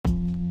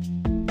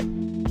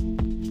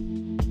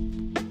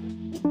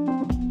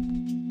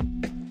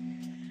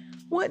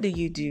What do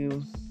you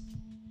do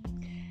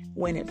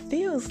when it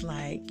feels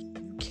like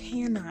you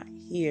cannot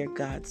hear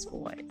God's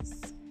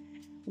voice?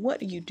 What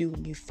do you do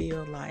when you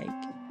feel like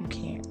you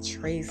can't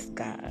trace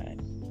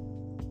God?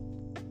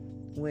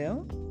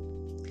 Well,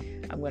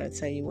 I'm going to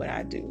tell you what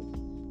I do.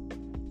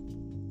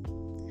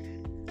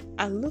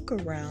 I look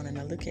around and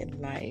I look at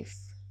life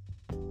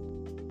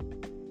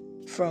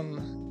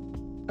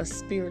from a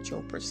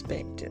spiritual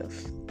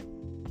perspective.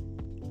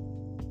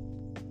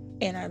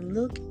 And I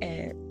look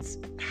at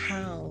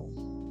how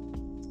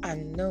I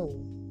know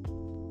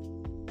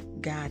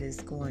God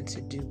is going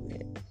to do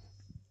it.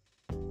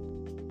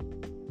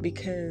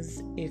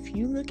 Because if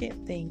you look at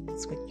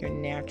things with your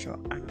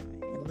natural eye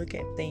and look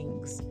at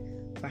things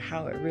for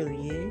how it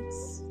really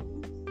is,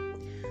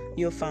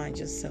 you'll find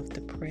yourself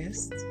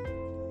depressed.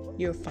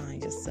 You'll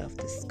find yourself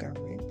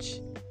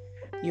discouraged.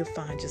 You'll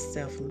find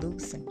yourself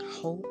losing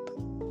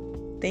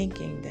hope,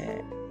 thinking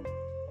that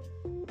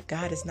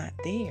God is not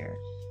there.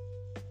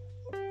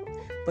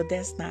 But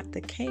that's not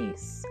the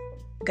case.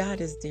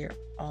 God is there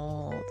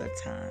all the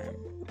time.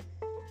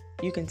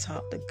 You can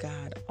talk to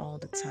God all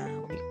the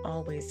time. We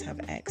always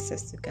have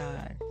access to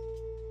God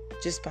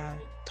just by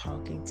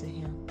talking to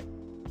Him,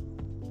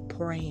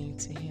 praying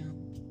to Him,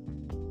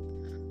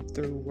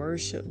 through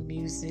worship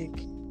music.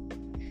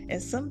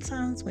 And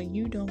sometimes when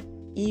you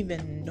don't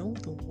even know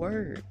the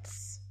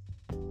words,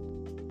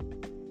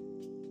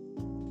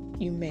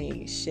 you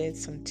may shed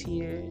some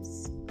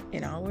tears.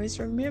 And always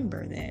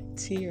remember that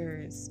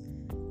tears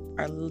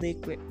are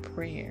liquid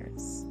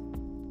prayers.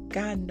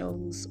 God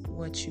knows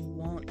what you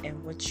want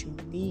and what you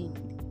need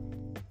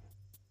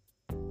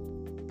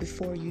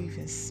before you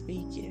even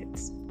speak it.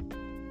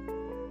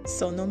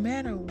 So no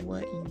matter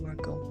what you are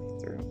going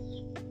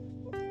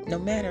through, no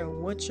matter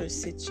what your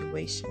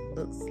situation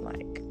looks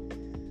like,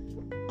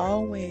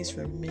 always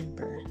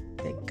remember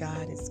that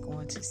God is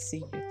going to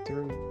see you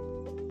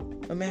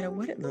through, no matter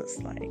what it looks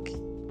like.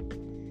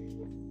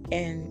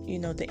 And,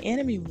 the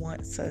enemy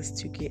wants us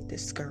to get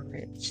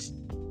discouraged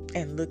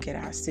and look at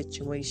our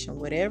situation,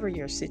 whatever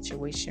your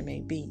situation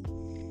may be.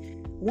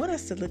 Want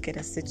us to look at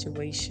a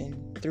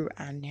situation through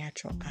our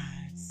natural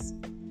eyes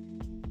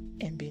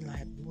and be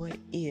like, what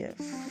if?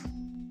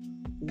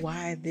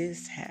 Why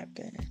this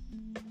happened?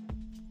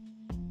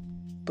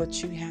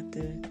 But you have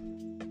to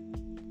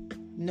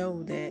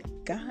know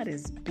that God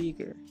is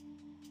bigger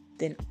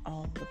than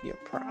all of your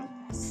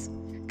problems.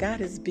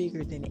 God is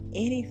bigger than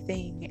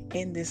anything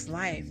in this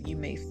life you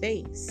may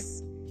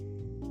face.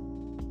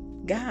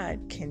 God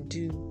can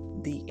do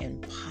the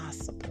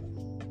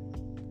impossible.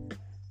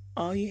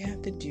 All you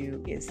have to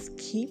do is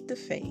keep the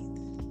faith,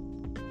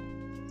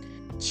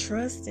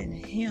 trust in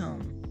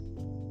Him,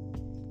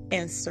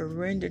 and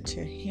surrender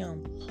to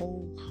Him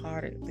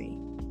wholeheartedly.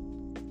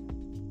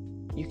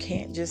 You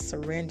can't just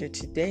surrender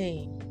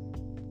today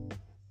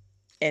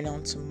and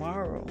on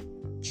tomorrow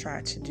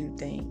try to do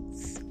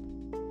things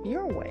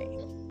your way.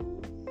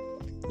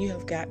 You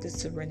have got to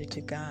surrender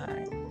to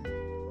God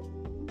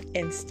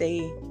and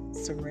stay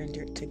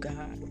surrendered to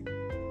God,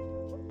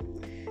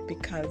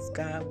 because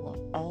God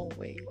will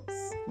always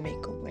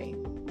make a way.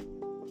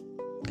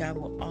 God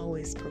will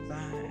always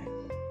provide.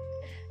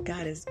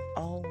 God is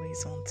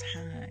always on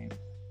time.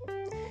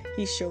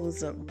 He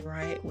shows up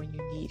right when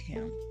you need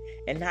Him.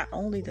 And not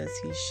only does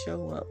He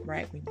show up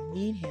right when you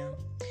need Him,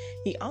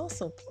 He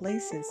also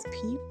places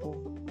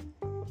people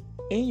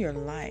in your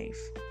life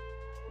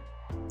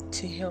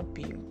to help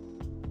you.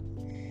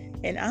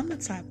 And I'm the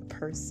type of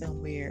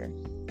person where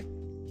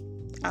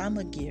I'm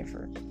a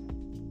giver.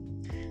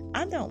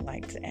 I don't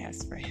like to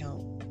ask for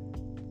help.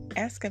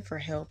 Asking for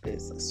help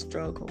is a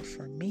struggle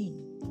for me.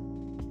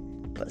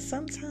 But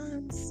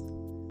sometimes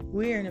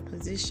we're in a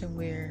position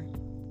where,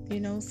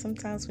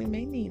 sometimes we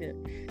may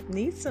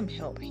need some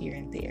help here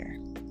and there.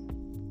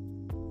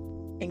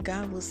 And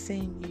God will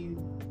send you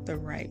the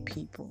right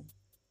people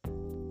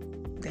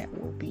that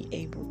will be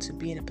able to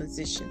be in a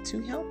position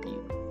to help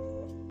you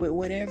with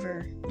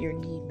whatever your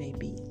need may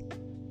be.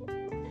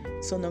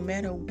 So no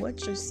matter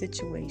what your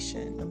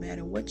situation, no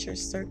matter what your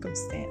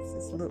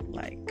circumstances look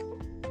like,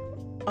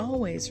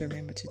 always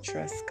remember to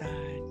trust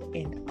God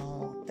in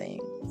all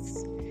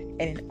things.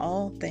 And in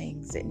all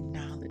things,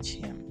 acknowledge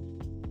Him.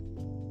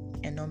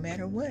 And no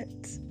matter what,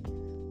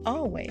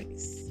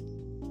 always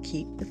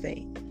keep the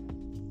faith.